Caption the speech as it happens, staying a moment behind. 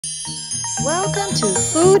Welcome to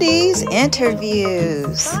Ffoodeezz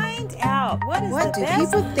Interviews. Find out What do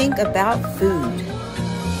people think about food?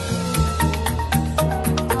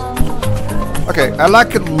 Okay, I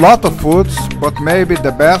like a lot of foods, but maybe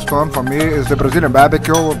the best one for me is the Brazilian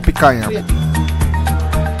barbecue picanha.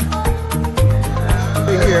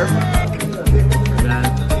 Here.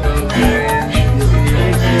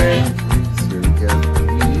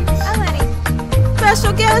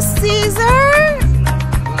 Special guest Caesar.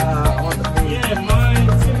 Yeah, mine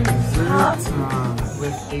too.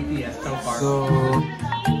 With APS so far.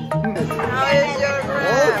 How is your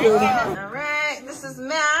ride? All right, this is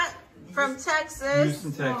Matt from Texas.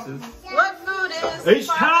 Houston, Texas. What food is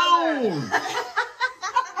H-Town!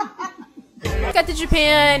 I got to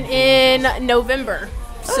Japan in November,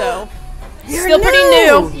 so You're still pretty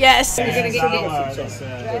new. Yes.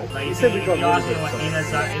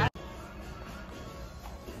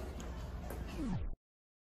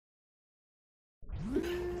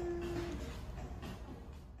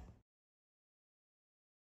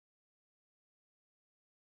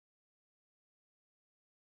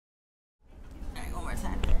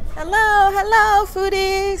 Hello,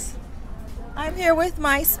 Ffoodeezz. I'm here with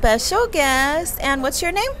my special guest. And what's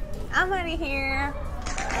your name? Amari here.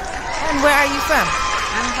 And where are you from?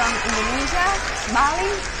 I'm from Indonesia,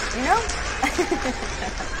 Bali, you know?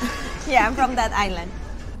 Yeah, I'm from that island.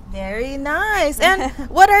 Very nice. And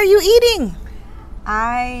what are you eating?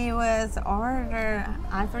 I was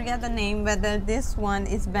I forget the name, but this one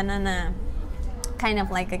is banana, kind of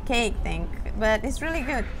like a cake thing, but it's really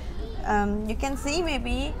good. You can see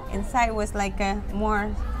maybe inside was like a more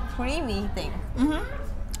creamy thing.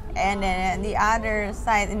 And then the other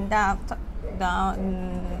side in down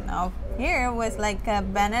of here was like a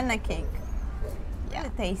banana cake. Yeah,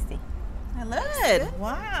 tasty. Good.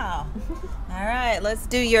 Wow. All right, let's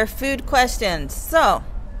do your food questions. So,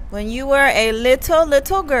 when you were a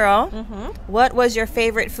little girl, what was your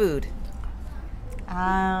favorite food?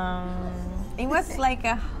 It was like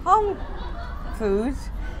a home food.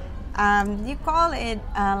 You call it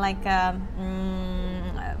like a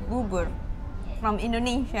bubur from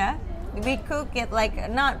Indonesia. We cook it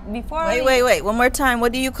like not before. Wait. One more time.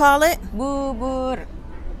 What do you call it? Bubur.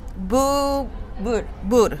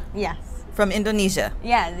 Bur. Yes. From Indonesia.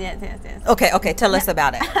 Yes. Okay. Tell us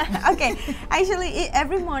about it. Okay. Actually,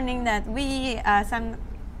 every morning that we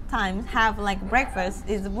sometimes have like breakfast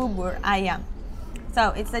is bubur ayam.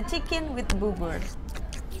 So it's a chicken with bubur.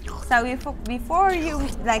 So before you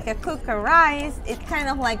like cook a rice, it's kind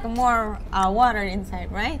of like more water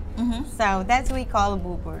inside, right? So that's what we call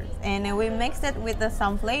bubur, and we mix it with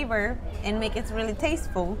some flavor and make it really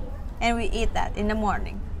tasteful, and we eat that in the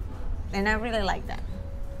morning, and I really like that.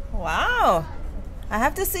 Wow. I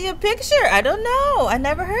have to see a picture. I don't know. I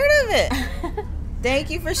never heard of it. Thank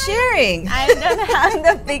you for sharing. I don't have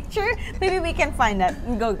the picture. Maybe we can find that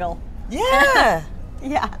in Google. Yeah.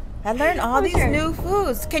 Yeah. I learned all these new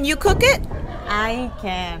foods. Can you cook it? I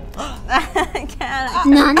can. I can.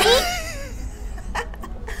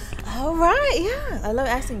 All right. Yeah. I love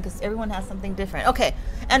asking because everyone has something different. Okay.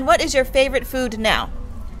 And what is your favorite food now?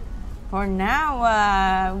 For now,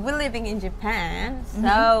 we're living in Japan,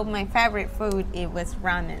 so my favorite food was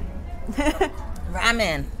ramen.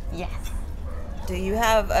 Ramen. Yes. Do you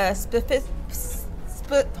have a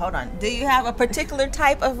Do you have a particular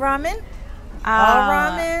type of ramen? All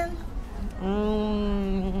ramen?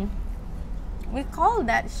 We call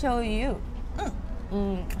that shoyu.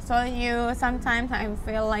 Shoyu, sometimes I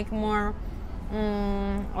feel like more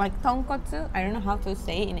like tonkotsu. I don't know how to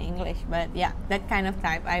say in English, but yeah, that kind of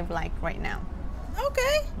type I like right now.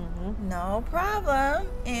 Okay. No problem.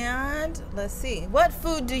 And let's see. What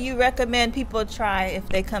food do you recommend people try if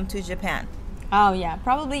they come to Japan? Oh yeah,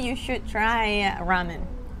 probably you should try ramen.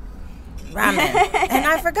 Ramen. And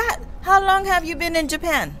I forgot. How long have you been in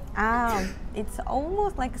Japan? It's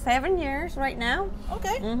almost like 7 years right now.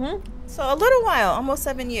 Okay. So a little while, almost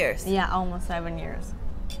 7 years. Yeah, almost 7 years.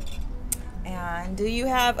 And do you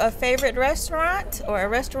have a favorite restaurant or a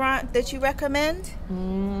restaurant that you recommend?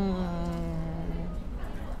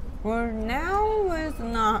 For now, it's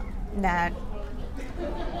not that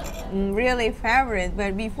really favorite,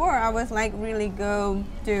 but before I was like really go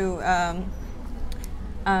to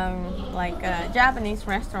like a Japanese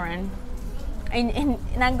restaurant in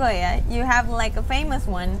Nagoya. You have like a famous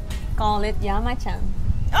one, call it Yama-chan.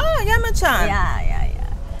 Oh, Yama-chan. Yeah.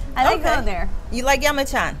 I like go there. You like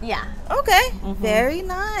Yama-chan? Yeah. Okay. Very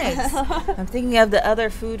nice. I'm thinking of the other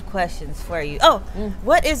food questions for you. Oh,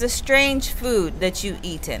 what is a strange food that you've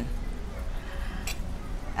eaten?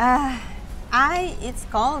 It's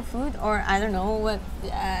called food, or I don't know what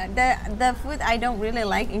the food I don't really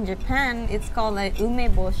like in Japan. It's called like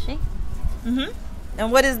umeboshi.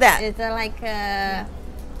 And what is that? It's like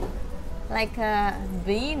a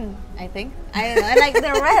bean, I think. I don't know. I like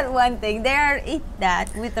the red one thing. They are eat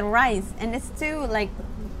that with the rice, and it's too like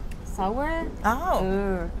sour.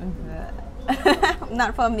 Oh.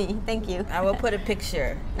 Not for me. Thank you. I will put a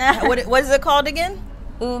picture. What is it called again?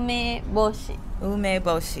 Umeboshi.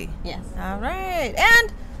 Umeboshi. Yes. All right.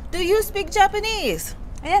 And do you speak Japanese?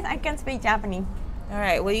 Yes, I can speak Japanese. All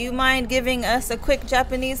right. Will you mind giving us a quick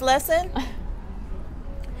Japanese lesson?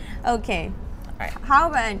 Okay. All right. How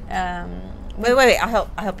about Wait. I'll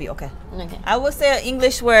help you. Okay. Okay. I will say an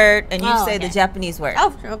English word, and you say okay. the Japanese word.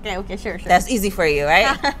 Oh, okay, sure. That's easy for you,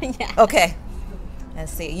 right? Yeah. Okay.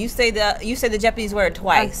 Let's see. You say the Japanese word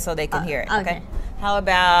twice so they can hear it. Okay. How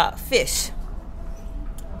about fish?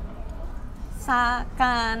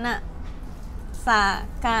 Sakana.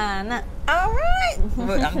 All right.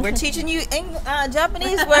 We're teaching you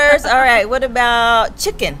Japanese words. All right. What about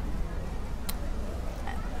chicken?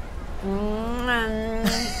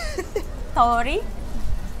 Tori.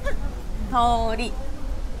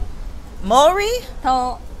 Mori?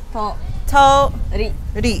 Tori.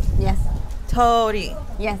 Ri. Yes. Tori.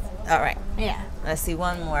 Yes. All right. Yeah. Let's see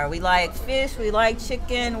one more. We like fish. We like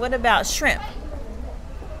chicken. What about shrimp?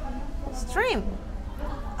 Shrimp.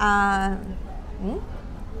 I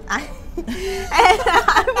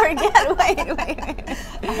forget. Wait.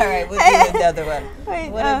 All right. We'll do the other one. Wait,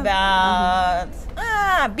 What about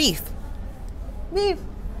beef? Beef.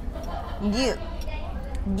 You.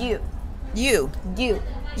 G.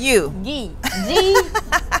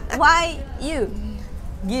 Y-U.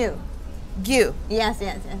 Yes.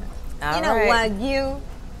 All you know right.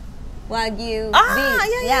 Wagyu beef.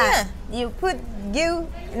 Yeah. You put "gu"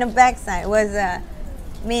 in the backside was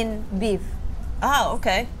mean beef. Oh,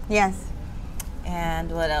 okay. Yes.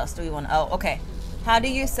 And what else do we want? Oh, okay. How do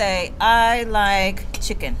you say I like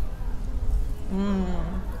chicken?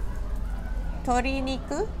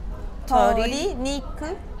 Toriniku.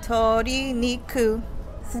 Toriniku.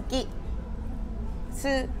 Suki.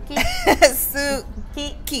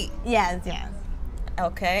 Suki. Yes.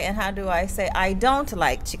 Okay, and how do I say I don't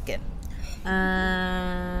like chicken?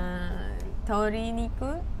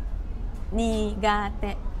 Toriniku.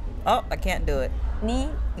 Nigate. Oh, I can't do it. Ni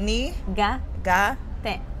Ga. ga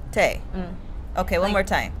Te. te. Okay, one more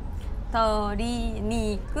time.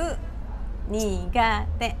 Toriniku.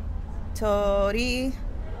 Nigate. Tori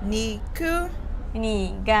niku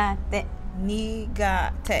Nigate.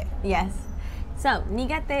 nigate. Yes. So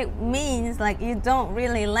nigate means like you don't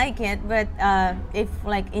really like it, but if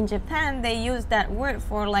like in Japan they use that word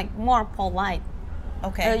for like more polite.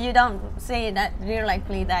 Okay. You don't say that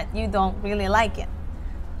directly that you don't really like it.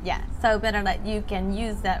 Yeah. So better that you can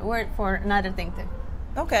use that word for another thing too.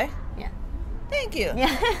 Okay. Yeah. Thank you.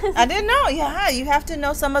 Yeah. I didn't know. Yeah, you have to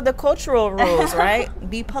know some of the cultural rules, right?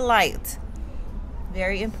 Be polite.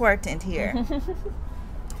 Very important here.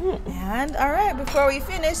 And all right, before we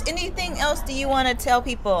finish, anything else do you want to tell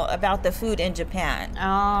people about the food in Japan?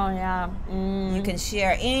 Oh yeah. You can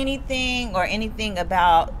share anything or anything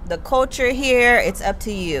about the culture here. It's up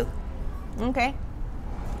to you. Okay.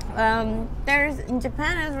 There's in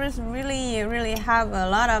Japan is really have a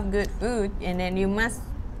lot of good food, and then you must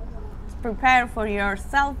prepare for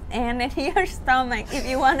yourself and in your stomach if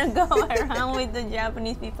you want to go around with the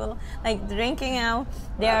Japanese people like drinking out.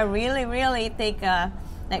 They are really take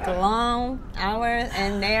like long hours,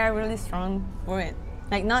 and they are really strong for it.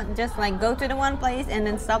 Like not just like go to the one place and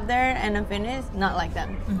then stop there and then finish. Not like that.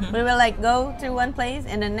 We will like go to one place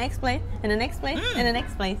and the next place and the next place and the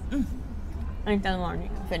next place until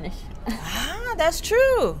morning finish. That's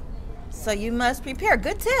true. So you must prepare.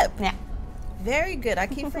 Good tip. Yeah. Very good. I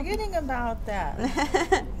keep forgetting about that.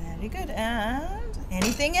 Very good. And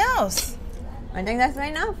anything else? I think that's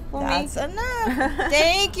enough for me. That's enough.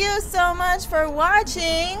 Thank you so much for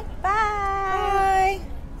watching. Bye.